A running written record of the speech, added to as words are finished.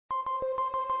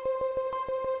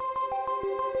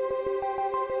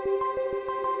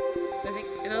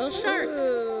And a little shark.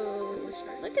 Ooh, That's a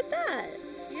shark. look at that.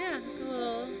 Yeah, it's a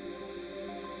little.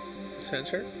 Sand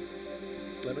shark?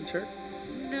 Lemon shark?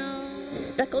 No.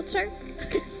 Speckled shark. I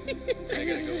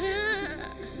gotta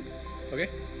go. Okay.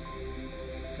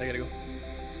 I gotta go.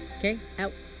 Okay,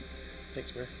 out.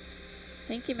 Thanks, Mary.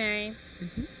 Thank you, Mary.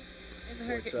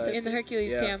 In the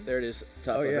Hercules Yeah, cam. there it is.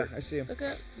 Top Oh of yeah, her. I see him. Look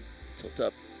up. Tilt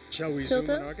up. Shall we Tilt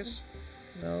zoom up? in, August?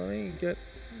 No, let me get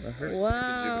a hurt.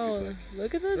 Wow.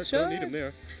 Look at that Let's shark. don't need him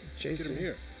there. Let's get Jason. him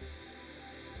here.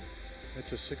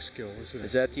 That's a sixgill, isn't it?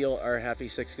 Is that our happy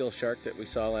sixgill shark that we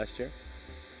saw last year?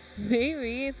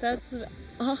 Maybe. That's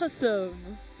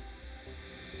awesome.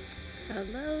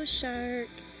 Hello, shark.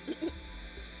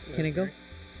 Can I go?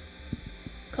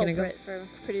 Can I go? Culprit for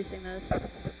producing those.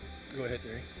 Go ahead,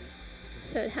 Mary.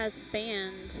 So it has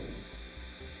bands.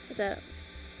 Is that?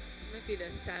 Might be the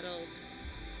saddled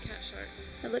cat shark.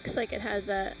 It looks like it has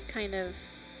that kind of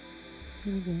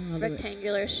Can I go all the way?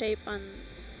 rectangular shape on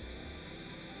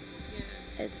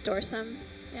Yeah. its dorsum.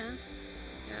 Yeah.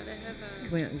 Yeah, they have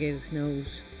Come out and get his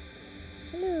nose.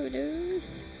 Hello,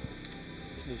 nose.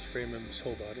 Can you frame his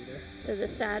whole body there? So the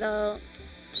saddle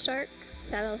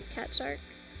cat shark,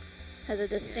 has a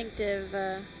distinctive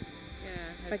has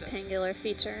rectangular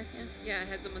feature. Yeah. yeah, it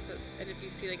has almost and if you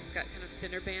see like it's got kind of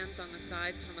thinner bands on the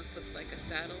sides, it almost looks like a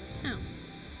saddle. Oh.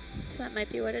 So that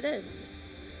might be what it is.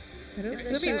 I don't, It's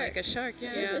It's a swimming shark. like a shark,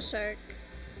 yeah. It is a shark.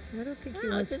 I don't think he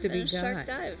Oh, wants it's to a be shark got.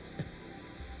 dive.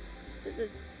 This is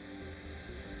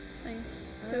a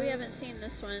nice. So we haven't seen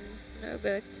this one No,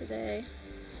 but today.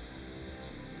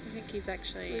 I think he's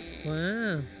actually. Oops. Wow.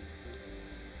 Look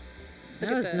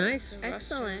That at was the- nice. the rostrum.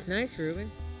 Excellent. Nice,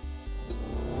 Ruben.